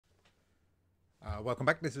Welcome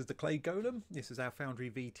back. This is the Clay Golem. This is our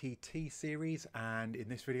Foundry VTT series, and in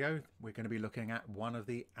this video we're going to be looking at one of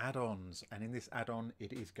the add-ons, and in this add-on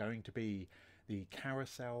it is going to be the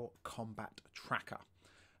Carousel Combat Tracker.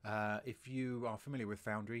 If you are familiar with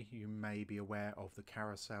Foundry, you may be aware of the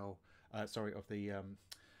carousel, the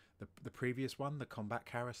previous one, the Combat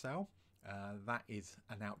Carousel. That is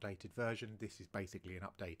an outdated version. This is basically an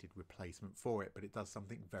updated replacement for it, but it does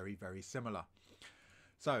something very, very similar.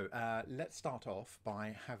 So let's start off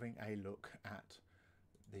by having a look at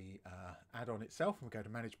the add-on itself. We'll go to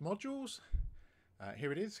Manage Modules.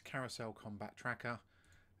 Here it is, Carousel Combat Tracker,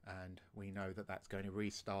 and we know that that's going to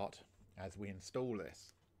restart as we install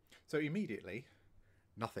this. So immediately,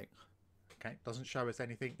 nothing. Okay, doesn't show us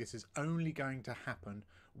anything. This is only going to happen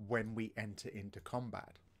when we enter into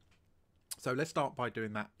combat. So let's start by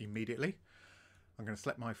doing that immediately. I'm going to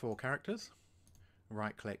select my 4 characters,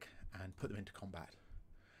 right click and put them into combat.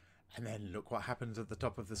 And then look what happens at the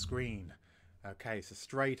top of the screen. Okay, so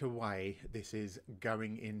straight away this is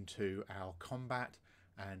going into our combat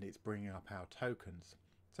and it's bringing up our tokens.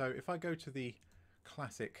 So if I go to the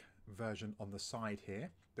classic version on the side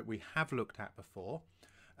here that we have looked at before,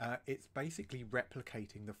 it's basically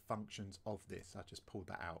replicating the functions of this. I just pulled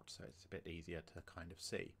that out so it's a bit easier to kind of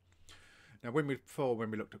see. Now, when we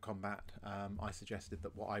looked at combat, I suggested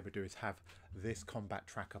that what I would do is have this combat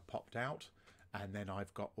tracker popped out, and then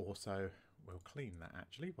I've got also, we'll clean that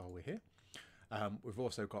actually while we're here. We've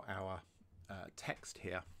also got our text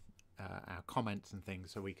here, our comments and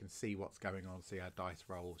things, so we can see what's going on, see our dice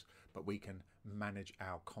rolls, but we can manage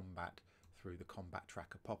our combat through the combat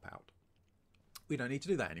tracker pop out. We don't need to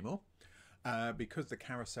do that anymore because the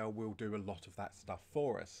carousel will do a lot of that stuff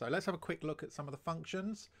for us. So let's have a quick look at some of the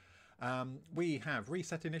functions. We have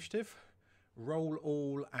reset initiative, roll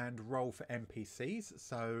all, and roll for NPCs.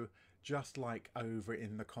 So just like over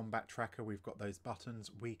in the combat tracker, we've got those buttons.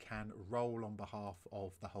 We can roll on behalf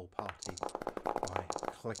of the whole party by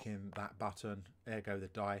clicking that button. There go the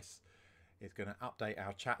dice. It's going to update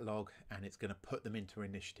our chat log and it's going to put them into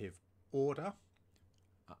initiative order.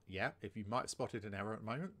 Yeah, if you might have spotted an error at the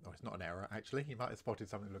moment, oh, it's not an error actually, you might have spotted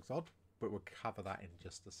something that looks odd, but we'll cover that in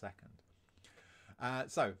just a second.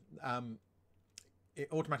 It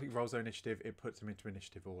automatically rolls their initiative, it puts them into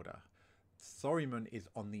initiative order. Sorryman is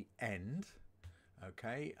on the end,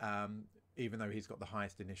 okay, even though he's got the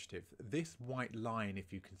highest initiative. This white line,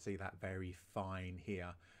 if you can see that very fine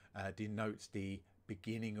here, denotes the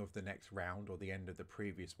beginning of the next round or the end of the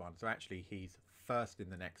previous one. So actually he's first in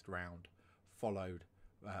the next round, followed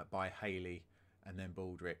by Haley, and then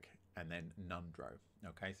Baldric, and then Nundro.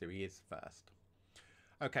 Okay, so he is first.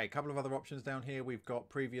 Okay, a couple of other options down here. We've got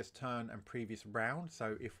previous turn and previous round.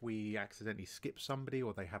 So if we accidentally skip somebody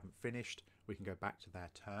or they haven't finished, we can go back to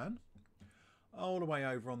their turn. All the way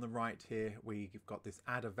over on the right here, we've got this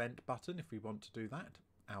add event button if we want to do that.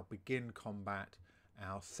 Our begin combat,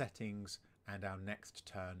 our settings, and our next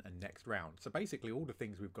turn and next round. So basically all the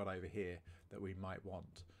things we've got over here that we might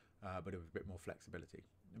want, but with a bit more flexibility.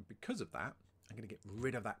 And because of that, I'm going to get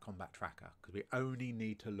rid of that combat tracker because we only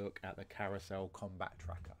need to look at the Carousel Combat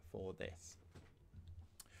Tracker for this.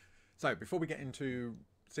 So before we get into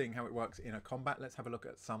seeing how it works in a combat, let's have a look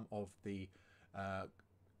at some of the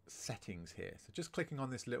settings here. So just clicking on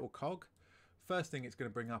this little cog, first thing it's going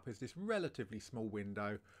to bring up is this relatively small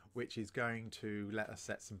window, which is going to let us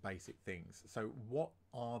set some basic things. So what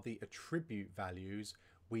are the attribute values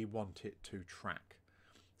we want it to track?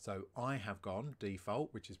 So I have gone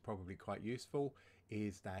default, which is probably quite useful,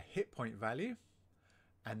 is their hit point value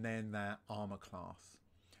and then their armor class.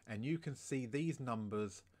 And you can see these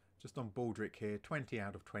numbers just on Baldric here, 20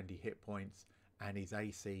 out of 20 hit points and his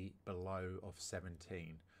AC below of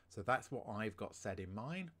 17. So that's what I've got set in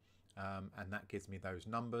mine. And that gives me those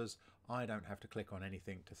numbers. I don't have to click on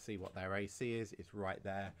anything to see what their AC is. It's right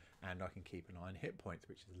there and I can keep an eye on hit points,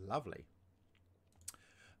 which is lovely.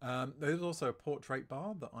 There's also a portrait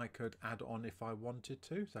bar that I could add on if I wanted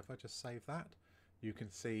to. So if I just save that, you can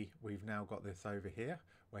see we've now got this over here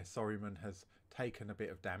where Sorryman has taken a bit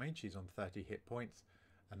of damage. He's on 30 hit points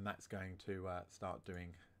and that's going to start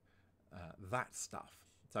doing that stuff.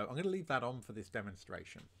 So I'm going to leave that on for this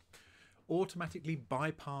demonstration. Automatically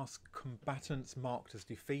bypass combatants marked as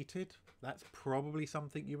defeated. That's probably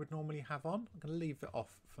something you would normally have on. I'm going to leave it off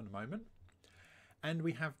for the moment. And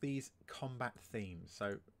we have these combat themes.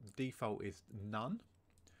 So the default is none.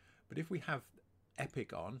 But if we have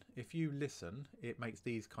epic on, if you listen, it makes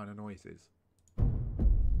these kind of noises.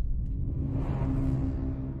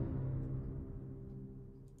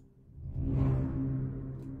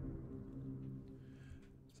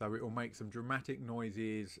 So it will make some dramatic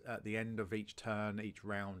noises at the end of each turn, each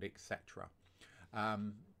round, etc.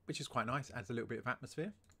 which is quite nice, adds a little bit of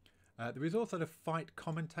atmosphere. There is also the fight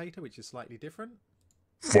commentator, which is slightly different.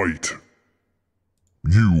 Fight.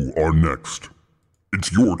 You are next.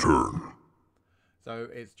 It's your turn. So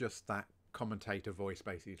it's just that commentator voice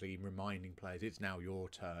basically reminding players it's now your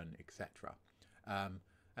turn, etc.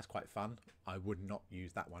 That's quite fun. I would not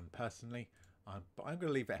use that one personally, but I'm going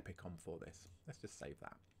to leave Epic on for this. Let's just save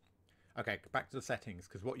that. Okay, back to the settings,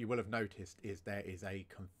 because what you will have noticed is there is a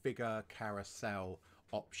configure carousel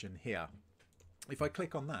option here. If I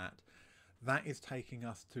click on that, that is taking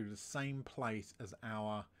us to the same place as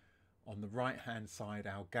our, on the right hand side,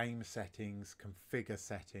 our game settings, configure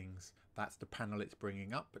settings. That's the panel it's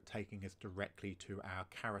bringing up, but taking us directly to our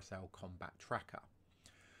Carousel Combat Tracker.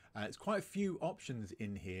 It's quite a few options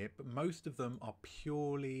in here, but most of them are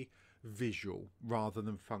purely visual rather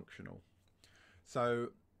than functional. So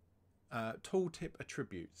tooltip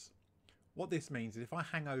attributes. What this means is if I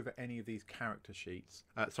hang over any of these character sheets,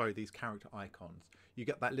 these character icons, you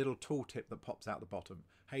get that little tooltip that pops out the bottom.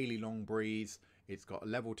 Haley Longbreeze, it's got a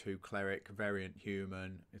level 2 cleric, variant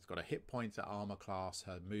human, it's got a hit points at armor class,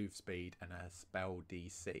 her move speed, and her spell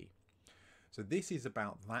DC. So this is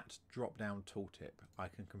about that drop down tooltip. I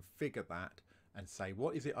can configure that and say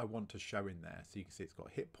what is it I want to show in there. So you can see it's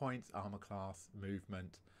got hit points, armor class,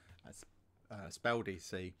 movement, spell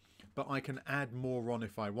DC, but I can add more on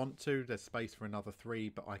if I want to. There's space for another 3,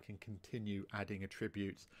 but I can continue adding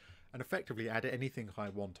attributes and effectively add anything I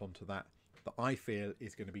want onto that I feel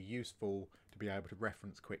is going to be useful to be able to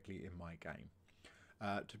reference quickly in my game.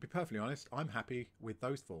 To be perfectly honest, I'm happy with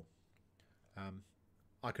those 4.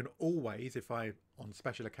 I can always, if I on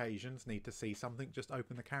special occasions need to see something, just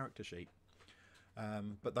open the character sheet.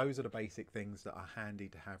 But those are the basic things that are handy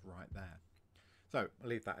to have right there. So I'll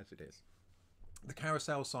leave that as it is. The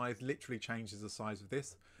carousel size literally changes the size of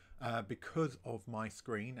this because of my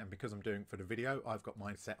screen, and because I'm doing it for the video, I've got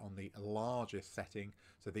mine set on the largest setting,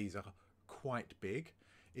 so these are quite big.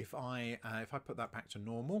 If I put that back to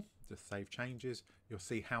normal, just save changes, you'll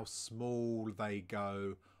see how small they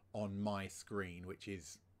go on my screen, which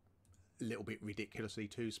is a little bit ridiculously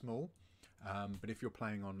too small. But if you're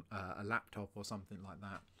playing on a laptop or something like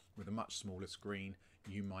that with a much smaller screen,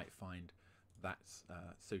 you might find that's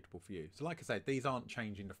suitable for you. So like I said, these aren't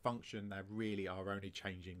changing the function, they really are only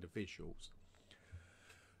changing the visuals.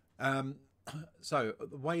 So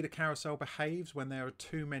the way the carousel behaves when there are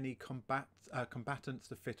too many combatants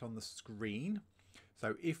to fit on the screen.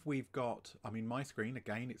 So if we've got, I mean, my screen,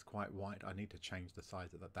 again, it's quite wide. I need to change the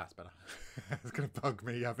size of that. That's better. It's going to bug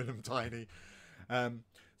me having them tiny.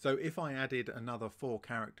 So if I added another 4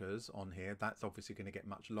 characters on here, that's obviously going to get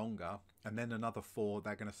much longer. And then another 4,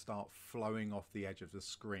 they're going to start flowing off the edge of the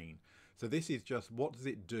screen. So this is just, what does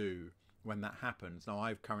it do when that happens? Now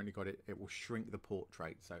I've currently got it, it will shrink the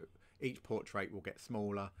portrait. So each portrait will get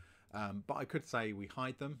smaller. But I could say we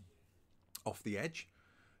hide them off the edge,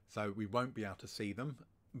 so we won't be able to see them.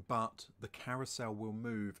 But the carousel will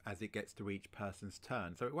move as it gets to each person's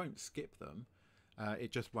turn. So it won't skip them.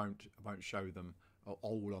 It just won't show them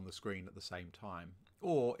all on the screen at the same time.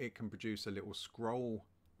 Or it can produce a little scroll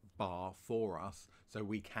bar for us so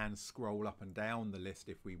we can scroll up and down the list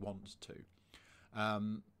if we want to.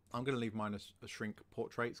 I'm going to leave mine as shrink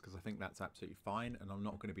portraits because I think that's absolutely fine, and I'm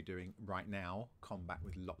not going to be doing right now combat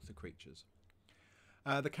with lots of creatures.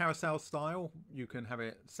 The carousel style, you can have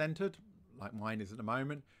it centered like mine is at the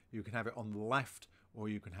moment. You can have it on the left, or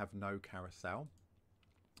you can have no carousel.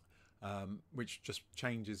 Which just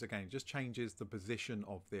changes, again, just changes the position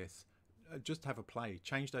of this. Just have a play,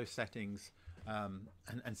 change those settings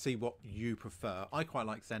and see what you prefer. I quite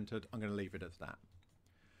like centered. I'm going to leave it as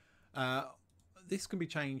that. This can be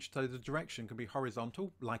changed, so the direction can be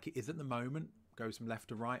horizontal like it is at the moment, goes from left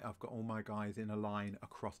to right. I've got all my guys in a line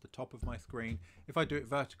across the top of my screen. If I do it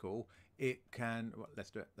vertical, it can, well, let's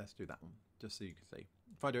do that one just so you can see.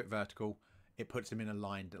 If I do it vertical, it puts them in a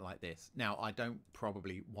line like this. Now, I don't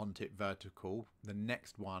probably want it vertical. The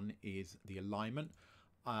next one is the alignment.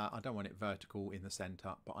 I don't want it vertical in the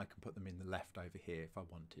center, but I can put them in the left over here if I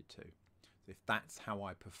wanted to. So if that's how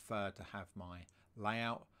I prefer to have my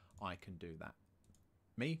layout, I can do that.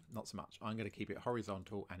 Me, not so much. I'm going to keep it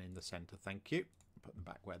horizontal and in the center. Thank you. Put them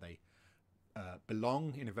back where they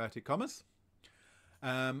belong, in inverted commas.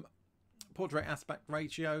 Portrait aspect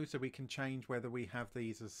ratio, so we can change whether we have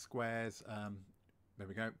these as squares. There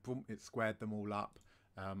we go. Boom, it squared them all up.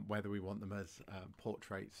 Whether we want them as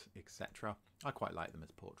portraits, etc. I quite like them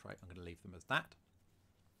as portrait. I'm going to leave them as that.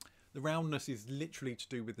 The roundness is literally to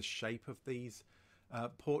do with the shape of these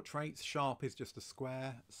portraits. Sharp is just a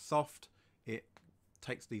square. Soft, it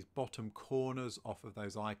takes these bottom corners off of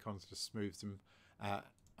those icons, just smooths them. I'll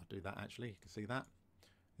do do that actually. You can see that.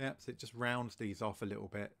 Yeah, so it just rounds these off a little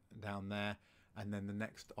bit down there. And then the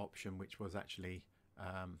next option, which was actually,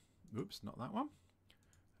 oops, not that one.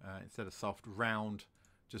 Instead of soft, round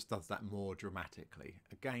just does that more dramatically.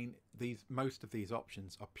 Again, most of these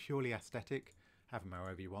options are purely aesthetic. Have them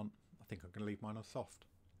however you want. I think I'm going to leave mine on soft.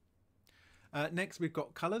 Next, we've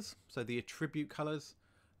got colours. So the attribute colours.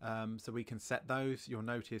 So we can set those. You'll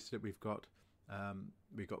notice that we've got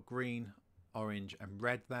green, orange and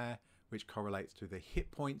red there, which correlates to the hit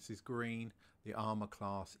points is green, the armor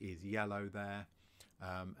class is yellow there,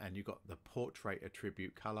 and you've got the portrait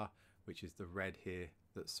attribute color, which is the red here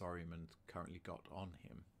that Saruman's currently got on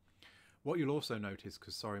him. What you'll also notice,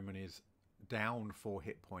 because Saruman is down 4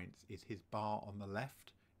 hit points, is his bar on the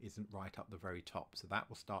left isn't right up the very top, so that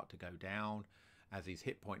will start to go down as his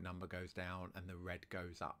hit point number goes down and the red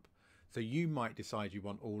goes up. So you might decide you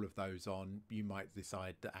want all of those on. You might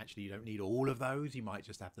decide that actually you don't need all of those. You might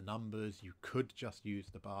just have the numbers. You could just use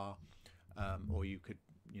the bar, or you could,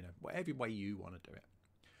 whatever way you want to do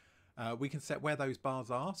it. We can set where those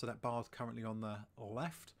bars are. So that bar's currently on the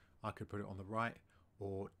left. I could put it on the right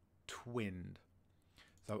or twinned.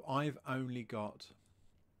 So I've only got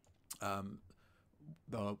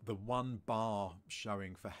the one bar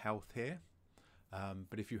showing for health here.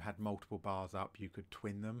 But if you had multiple bars up, you could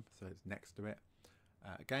twin them, so it's next to it.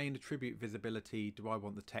 Again, attribute visibility. Do I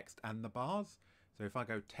want the text and the bars? So if I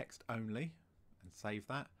go text only and save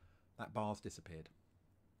that, that bar's disappeared.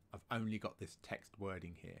 I've only got this text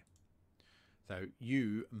wording here. So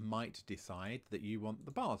you might decide that you want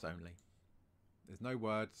the bars only. There's no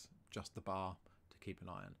words, just the bar to keep an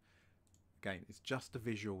eye on. Again, it's just the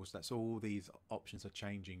visuals. That's all these options are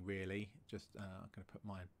changing, really. Just I'm going to put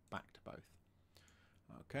mine back to both.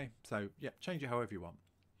 Okay, so yeah, change it however you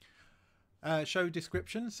want. Show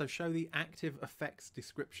descriptions. So show the active effects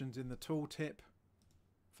descriptions in the tooltip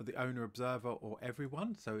for the owner, observer, or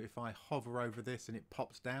everyone. So if I hover over this and it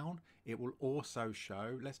pops down, it will also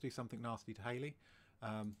show. Let's do something nasty to Hayley.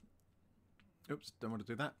 Oops, don't want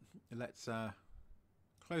to do that. Let's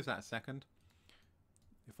close that a second.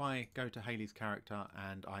 If I go to Hayley's character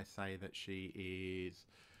and I say that she is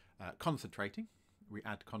concentrating, we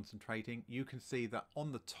add concentrating, you can see that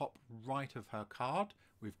on the top right of her card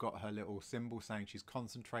we've got her little symbol saying she's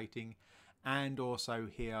concentrating, and also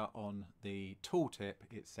here on the tooltip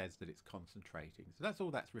it says that it's concentrating. So that's all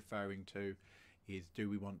that's referring to, is do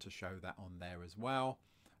we want to show that on there as well?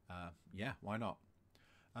 Yeah, why not?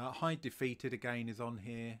 Hide defeated again is on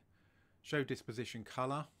here. Show disposition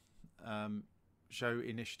color. Show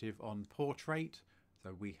initiative on portrait.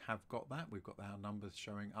 So we have got that. We've got our numbers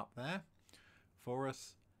showing up there for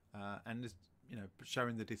us, and just,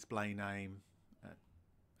 showing the display name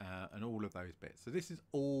and all of those bits. So this is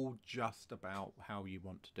all just about how you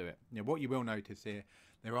want to do it. What you will notice here,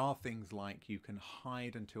 there are things like you can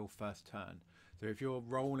hide until first turn. So if you're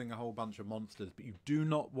rolling a whole bunch of monsters but you do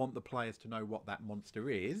not want the players to know what that monster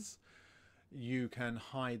is, you can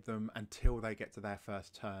hide them until they get to their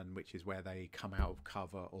first turn, which is where they come out of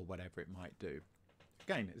cover or whatever it might do.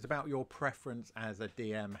 Again, it's about your preference as a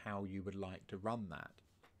DM, how you would like to run that.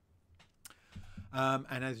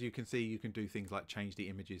 And as you can see, you can do things like change the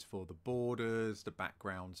images for the borders, the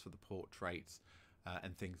backgrounds for the portraits,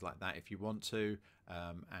 and things like that if you want to,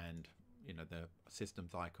 and the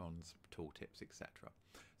systems icons, tooltips, etc.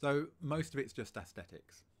 So most of it's just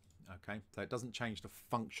aesthetics. Okay, so it doesn't change the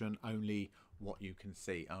function, only what you can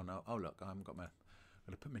see. Oh no! Oh look, I've got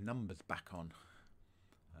to put my numbers back on.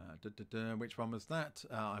 Which one was that?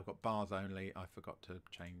 I've got bars only. I forgot to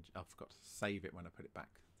change. I forgot to save it when I put it back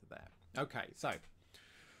to there. Okay, so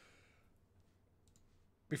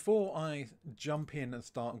before I jump in and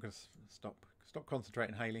start, I'm going to stop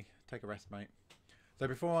concentrating, Hayley. Take a rest, mate. So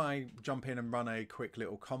before I jump in and run a quick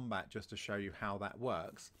little combat, just to show you how that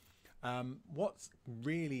works, what's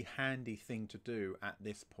really handy thing to do at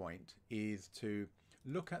this point is to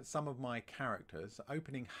look at some of my characters,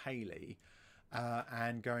 opening Hayley,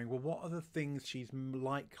 and going, well, what are the things she's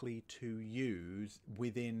likely to use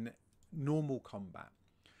within normal combat?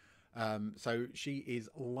 So she is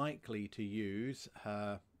likely to use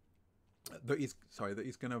her, that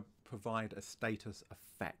is going to provide a status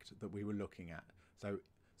effect that we were looking at. So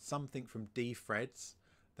something from DFreds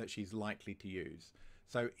that she's likely to use.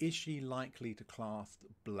 So is she likely to cast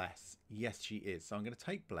Bless? Yes, she is. So I'm going to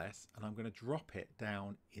take Bless and I'm going to drop it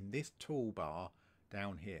down in this toolbar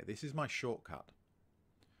down here. This is my shortcut.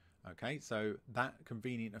 Okay, so that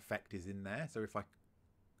convenient effect is in there. So if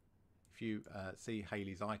you see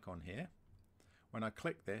Hayley's icon here, when I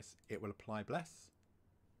click this, it will apply Bless,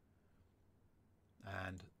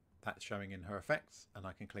 and that's showing in her effects, and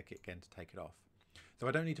I can click it again to take it off. So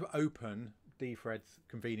I don't need to open DFreds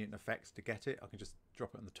Convenient Effects to get it. I can just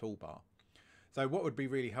drop it on the toolbar. So what would be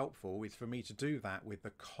really helpful is for me to do that with the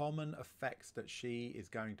common effects that she is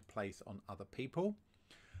going to place on other people.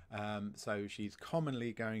 So she's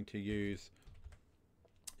commonly going to use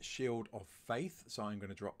Shield of Faith. So I'm going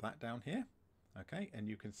to drop that down here. Okay, and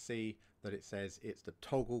you can see that it says it's the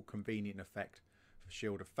toggle convenient effect for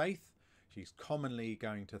Shield of Faith. She's commonly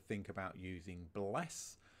going to think about using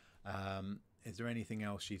Bless. Is there anything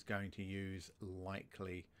else she's going to use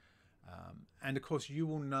likely? And of course you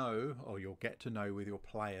will know, or you'll get to know with your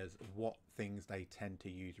players, what things they tend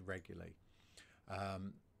to use regularly.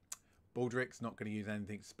 Baldric's not going to use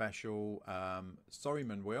anything special.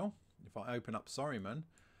 Sorryman will. If I open up Sorryman,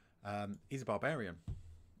 he's a barbarian.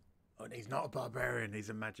 Oh, he's not a barbarian,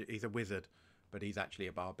 he's a wizard, but he's actually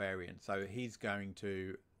a barbarian. So he's going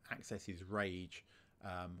to access his rage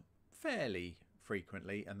fairly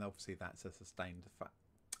frequently, and obviously that's a sustained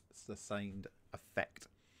effect.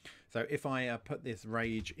 So if I put this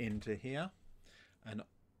rage into here and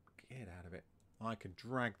get out of it, I can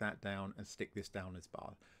drag that down and stick this down as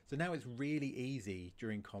bar. So now it's really easy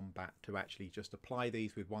during combat to actually just apply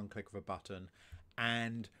these with one click of a button,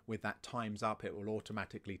 and with that times up, it will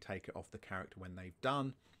automatically take it off the character when they've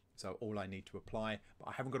done. So all I need to apply, but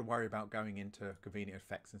I haven't got to worry about going into convenient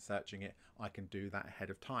effects and searching it. I can do that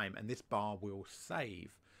ahead of time, and this bar will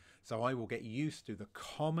save. So I will get used to the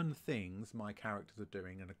common things my characters are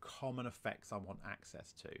doing and the common effects I want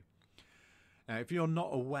access to. Now, if you're not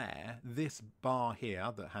aware, this bar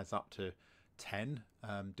here that has up to 10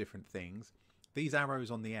 different things, these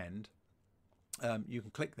arrows on the end, you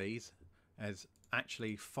can click these as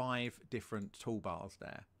actually 5 different toolbars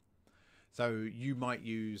there. So you might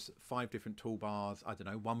use 5 different toolbars, I don't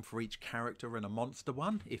know, one for each character and a monster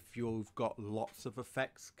one, if you've got lots of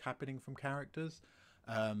effects happening from characters.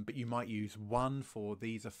 But you might use one for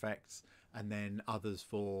these effects and then others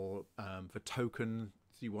for tokens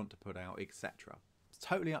you want to put out, etc. It's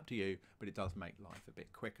totally up to you, but it does make life a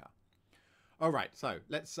bit quicker. All right, so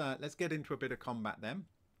let's get into a bit of combat then.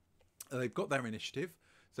 They've got their initiative,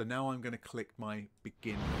 so now I'm going to click my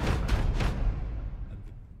begin. And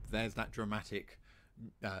there's that dramatic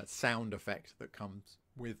sound effect that comes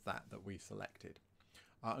with that we selected.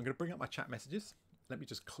 I'm going to bring up my chat messages. Let me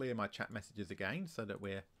just clear my chat messages again so that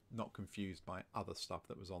we're not confused by other stuff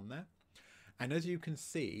that was on there. And as you can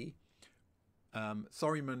see,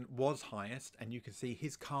 Sorryman was highest, and you can see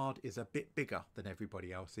his card is a bit bigger than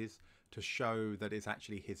everybody else's to show that it's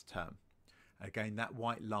actually his turn. Again, that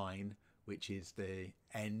white line, which is the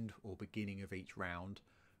end or beginning of each round.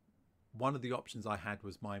 One of the options I had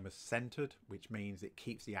was mine was centered, which means it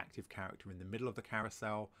keeps the active character in the middle of the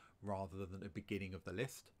carousel rather than the beginning of the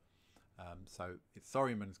list. So it's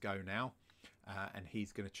Sorryman's go now, and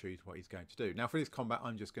he's going to choose what he's going to do. Now for this combat,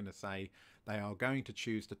 I'm just going to say they are going to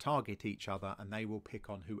choose to target each other, and they will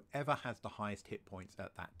pick on whoever has the highest hit points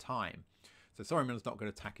at that time. So Sorryman's not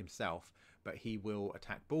going to attack himself, but he will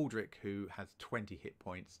attack Baldric, who has 20 hit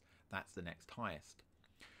points. That's the next highest.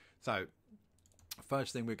 So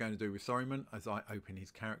first thing we're going to do with Sorryman, as I open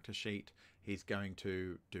his character sheet, he's going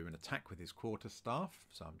to do an attack with his quarterstaff.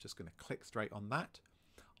 So I'm just going to click straight on that.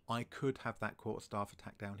 I could have that quarterstaff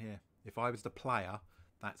attack down here. If I was the player,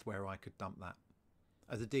 that's where I could dump that.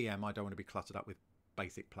 As a DM, I don't want to be cluttered up with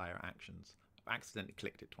basic player actions. I've accidentally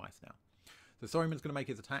clicked it twice now. So Sorryman's going to make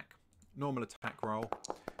his attack, normal attack roll,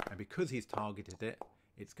 and because he's targeted it,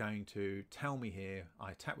 it's going to tell me here,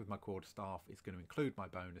 I attack with my quarterstaff, it's going to include my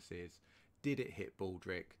bonuses. Did it hit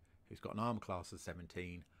Baldric, who's got an armor class of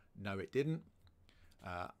 17? No, it didn't.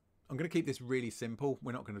 I'm going to keep this really simple.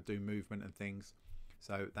 We're not going to do movement and things.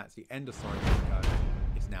 So that's the end of Sorryman's go.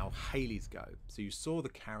 It's now Hayley's go. So you saw the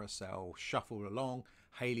carousel shuffle along.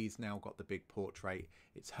 Hayley's now got the big portrait.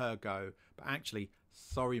 It's her go. But actually,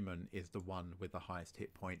 Sorryman is the one with the highest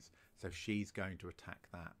hit points. So she's going to attack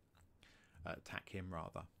that. Attack him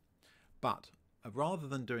rather. But rather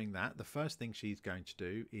than doing that, the first thing she's going to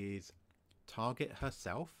do is target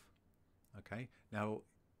herself. Okay. Now,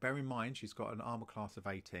 bear in mind, she's got an armor class of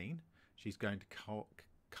 18. She's going to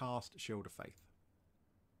cast Shield of Faith.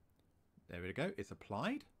 There we go, it's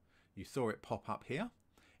applied. You saw it pop up here.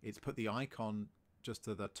 It's put the icon just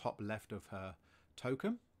to the top left of her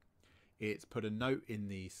token. It's put a note in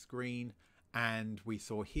the screen, and we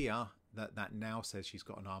saw here that that now says she's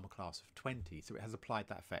got an armor class of 20. So it has applied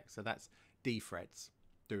that effect. So that's DFreds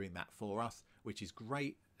doing that for us, which is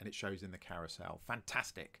great, and it shows in the carousel.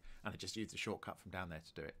 Fantastic. And I just used the shortcut from down there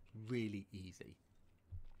to do it. Really easy.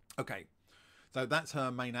 Okay, so that's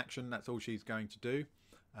her main action. That's all she's going to do.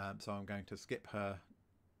 So I'm going to skip her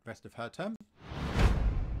rest of her turn.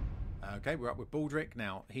 Okay, we're up with Baldric.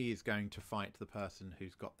 Now, he is going to fight the person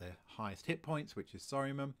who's got the highest hit points, which is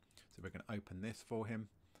Sorryman. So we're going to open this for him.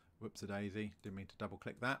 Whoops-a-daisy, didn't mean to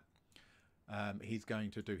double-click that. He's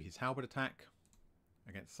going to do his halberd attack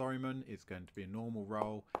against Sorryman. It's going to be a normal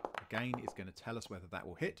roll. Again, it's going to tell us whether that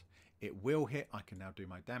will hit. It will hit. I can now do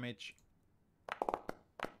my damage.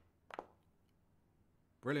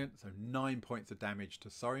 Brilliant. So 9 points of damage to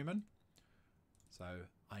Sorryman. So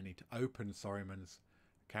I need to open Sorryman's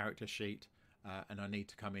character sheet and I need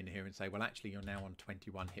to come in here and say, well, actually, you're now on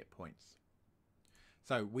 21 hit points.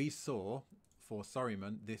 So we saw for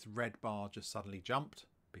Sorryman, this red bar just suddenly jumped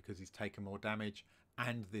because he's taken more damage,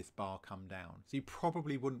 and this bar come down. So you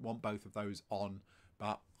probably wouldn't want both of those on,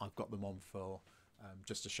 but I've got them on for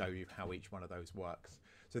just to show you how each one of those works.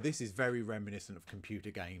 So this is very reminiscent of computer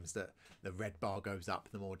games, that the red bar goes up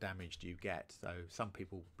the more damage you get. So some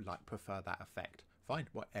people prefer that effect. Fine,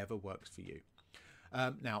 whatever works for you.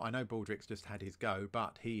 Now, I know Baldric's just had his go,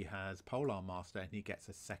 but he has Polearm Master and he gets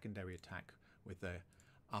a secondary attack with the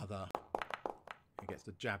other. He gets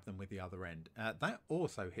to jab them with the other end. That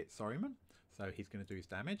also hits Sorryman, so he's going to do his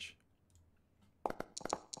damage.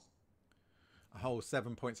 A whole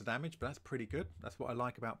 7 points of damage, but that's pretty good. That's what I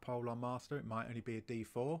like about Polearm Master. It might only be a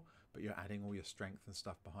D4, but you're adding all your strength and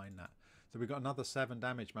stuff behind that. So we've got another 7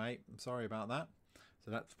 damage, mate. I'm sorry about that.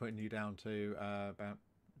 So that's putting you down to about...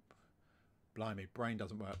 Blimey, brain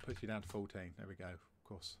doesn't work. Puts you down to 14. There we go. Of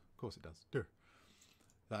course it does.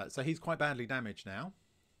 So he's quite badly damaged now.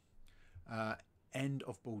 End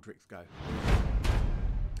of Baldric's go.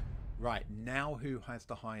 Right, now who has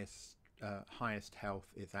the highest health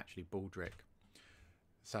is actually Baldric.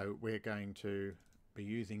 So we're going to be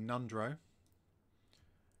using Nundro,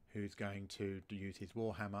 who's going to use his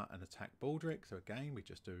Warhammer and attack Baldric. So again, we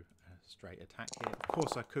just do a straight attack here. Of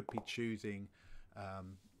course, I could be choosing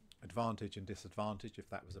advantage and disadvantage if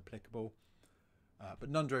that was applicable.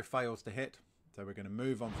 But Nundro fails to hit. So we're going to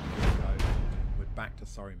move on from this go. We're back to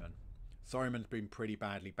Sorryman. Sorryman's been pretty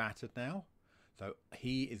badly battered now. So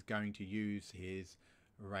he is going to use his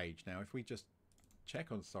rage. Now, if we just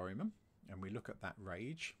check on Sorryman and we look at that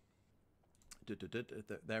rage.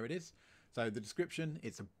 There it is. So the description,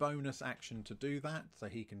 it's a bonus action to do that. So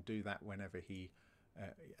he can do that whenever he,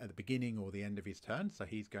 at the beginning or the end of his turn. So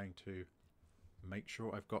he's going to make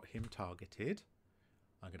sure I've got him targeted.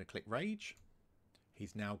 I'm going to click rage.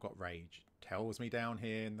 He's now got rage. Tells me down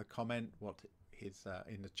here in the comment what his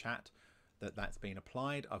in the chat that's been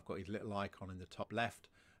applied. I've got his little icon in the top left.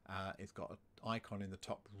 It's got an icon in the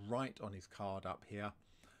top right on his card up here.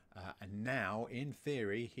 And now, in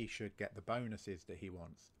theory, he should get the bonuses that he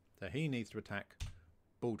wants. So he needs to attack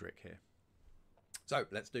Baldric here. So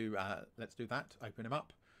let's do that. Open him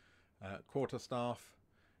up. Quarterstaff.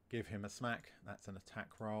 Give him a smack. That's an attack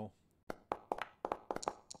roll.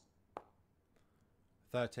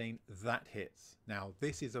 13. That hits. Now,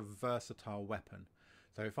 this is a versatile weapon.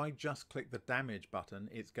 So if I just click the damage button,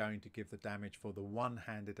 it's going to give the damage for the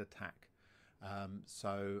one-handed attack.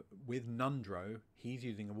 So with Nundro, he's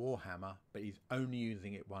using a Warhammer, but he's only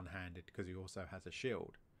using it one-handed because he also has a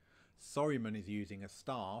shield. Sorryman is using a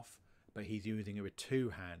staff, but he's using it with 2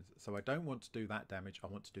 hands. So I don't want to do that damage. I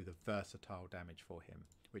want to do the versatile damage for him,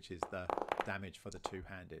 which is the damage for the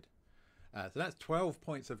 2-handed. So that's 12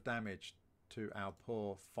 points of damage to our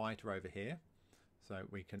poor fighter over here. So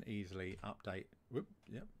we can easily update. Whoop,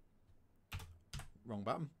 yep. Wrong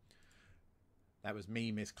button. That was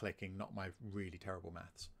me misclicking, not my really terrible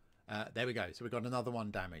maths. There we go. So we've got another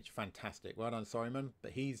 1 damage. Fantastic. Well done, Sorryman.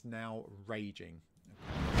 But he's now raging.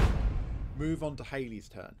 Okay. Move on to Haley's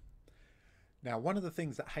turn. Now, one of the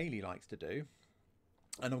things that Haley likes to do,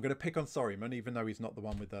 and I'm going to pick on Sorryman, even though he's not the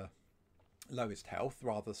one with the lowest health,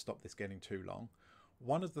 rather stop this getting too long.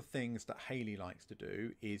 One of the things that Haley likes to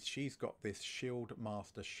do is she's got this Shield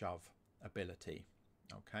Master Shove ability.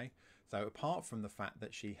 Okay, so apart from the fact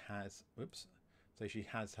that she has, so she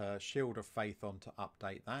has her Shield of Faith on to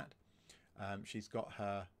update that, she's got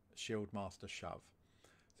her Shield Master Shove.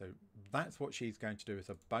 So that's what she's going to do as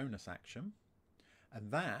a bonus action. And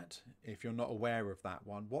that, if you're not aware of that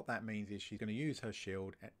one, what that means is she's going to use her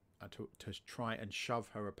shield to try and shove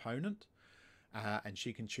her opponent. And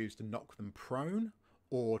she can choose to knock them prone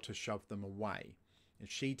or to shove them away. And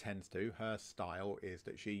she tends to, her style is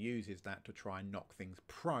that she uses that to try and knock things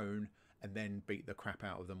prone and then beat the crap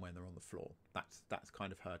out of them when they're on the floor. That's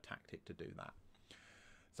kind of her tactic to do that.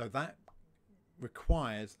 So that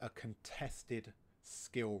requires a contested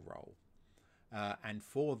skill roll. And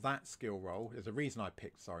for that skill roll, there's a reason I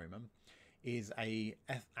picked Sorryman, is a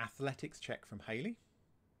athletics check from Haley.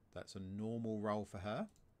 That's a normal roll for her.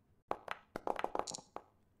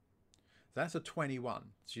 So that's a 21.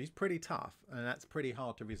 She's pretty tough, and that's pretty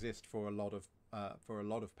hard to resist for a lot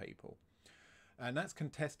of people. And that's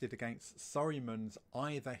contested against Sorryman's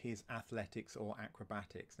either his athletics or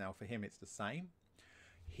acrobatics. Now for him it's the same.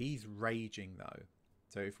 He's raging though.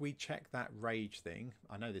 So if we check that rage thing,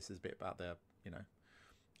 I know this is a bit about the, you know,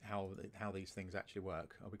 how these things actually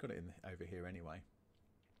work. Oh, we got it over here anyway.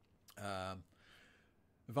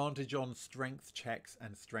 Advantage on strength checks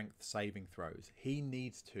and strength saving throws. He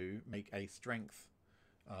needs to make a strength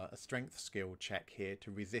skill check here to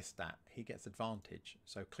resist that. He gets advantage.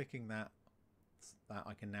 So clicking that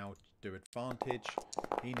I can now do advantage.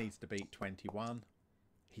 He needs to beat 21.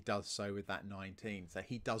 He does so with that 19. So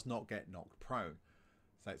he does not get knocked prone.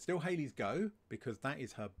 So it's still Hayley's go because that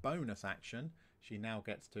is her bonus action. She now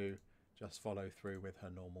gets to just follow through with her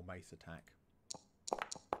normal mace attack,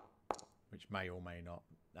 which may or may not,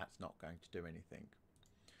 that's not going to do anything.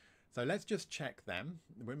 So let's just check them.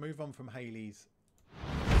 We'll move on from Hayley's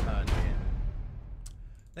turn here.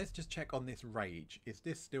 Let's just check on this rage. Is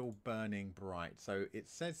this still burning bright? So it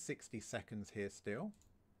says 60 seconds here still.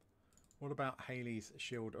 What about Hayley's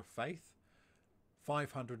Shield of Faith?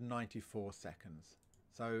 594 seconds.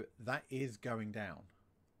 So that is going down.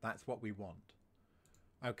 That's what we want.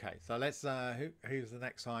 Okay, so let's, who's the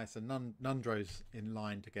next guy? So Nundro's in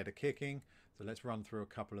line to get a kicking. So let's run through a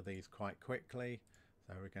couple of these quite quickly.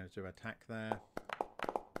 So we're going to do attack there.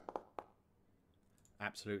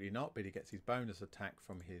 Absolutely not, but he gets his bonus attack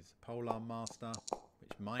from his polearm master,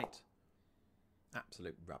 which might.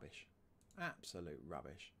 Absolute rubbish. Absolute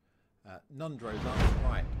rubbish. Nundro's up.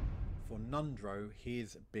 Right. For Nundro,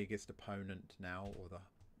 his biggest opponent now, or the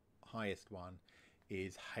highest one,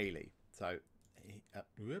 is Hayley. So,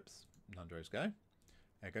 whoops, Nundro's go.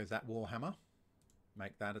 There goes that Warhammer.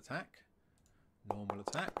 Make that attack. Normal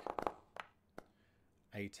attack.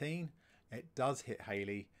 18. It does hit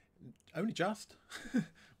Hayley. Only just.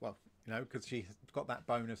 Well, you know, because she's got that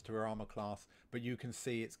bonus to her armor class, but you can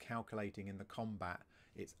see it's calculating in the combat.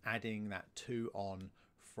 It's adding that 2 on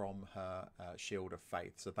from her Shield of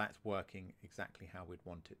Faith. So that's working exactly how we'd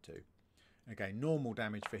want it to. Again, normal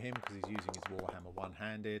damage for him because he's using his Warhammer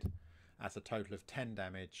one-handed. That's a total of 10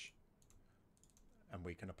 damage. And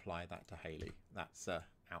we can apply that to Hayley. That's,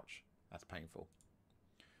 ouch, that's painful.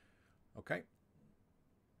 Okay.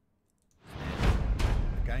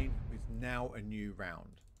 Again, it's now a new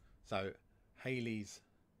round. So Hayley's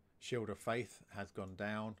Shield of Faith has gone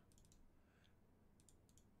down.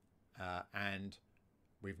 And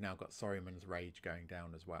we've now got Sorryman's Rage going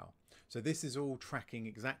down as well. So this is all tracking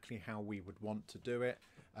exactly how we would want to do it.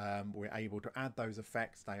 We're able to add those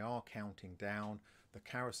effects. They are counting down. The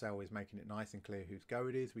carousel is making it nice and clear whose go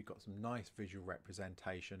it is. We've got some nice visual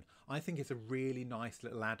representation. I think it's a really nice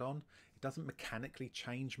little add-on. It doesn't mechanically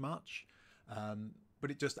change much,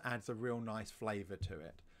 but it just adds a real nice flavour to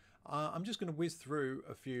it. I'm just going to whiz through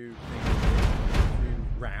a few things, a few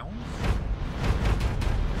rounds.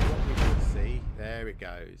 What we should see, there it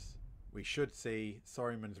goes. We should see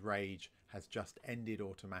Sorryman's Rage has just ended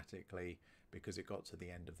automatically because it got to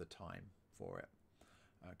the end of the time for it.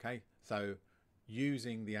 Okay, so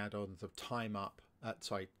using the add-ons of Times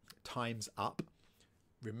Up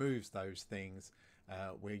removes those things.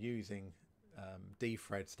 We're using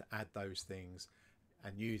DFreds to add those things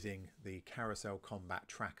and using the Carousel Combat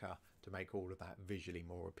Tracker to make all of that visually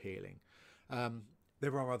more appealing.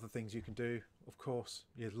 There are other things you can do, of course.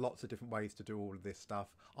 There's lots of different ways to do all of this stuff.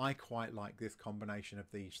 I quite like this combination of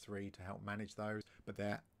these three to help manage those, but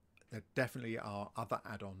there definitely are other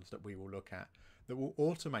add-ons that we will look at that will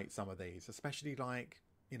automate some of these, especially like,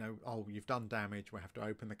 you know, oh, you've done damage, we have to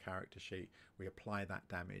open the character sheet, we apply that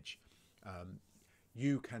damage.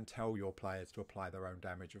 You can tell your players to apply their own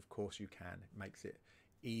damage, of course you can. It makes it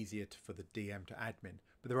easier for the DM to admin,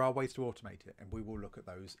 but there are ways to automate it, and we will look at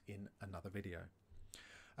those in another video.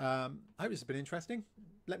 I hope this has been interesting.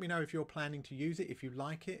 Let me know if you're planning to use it, if you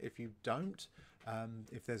like it, if you don't,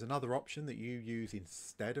 if there's another option that you use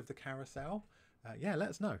instead of the carousel. Yeah, let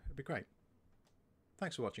us know. It'd be great.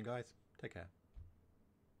 Thanks for watching, guys. Take care.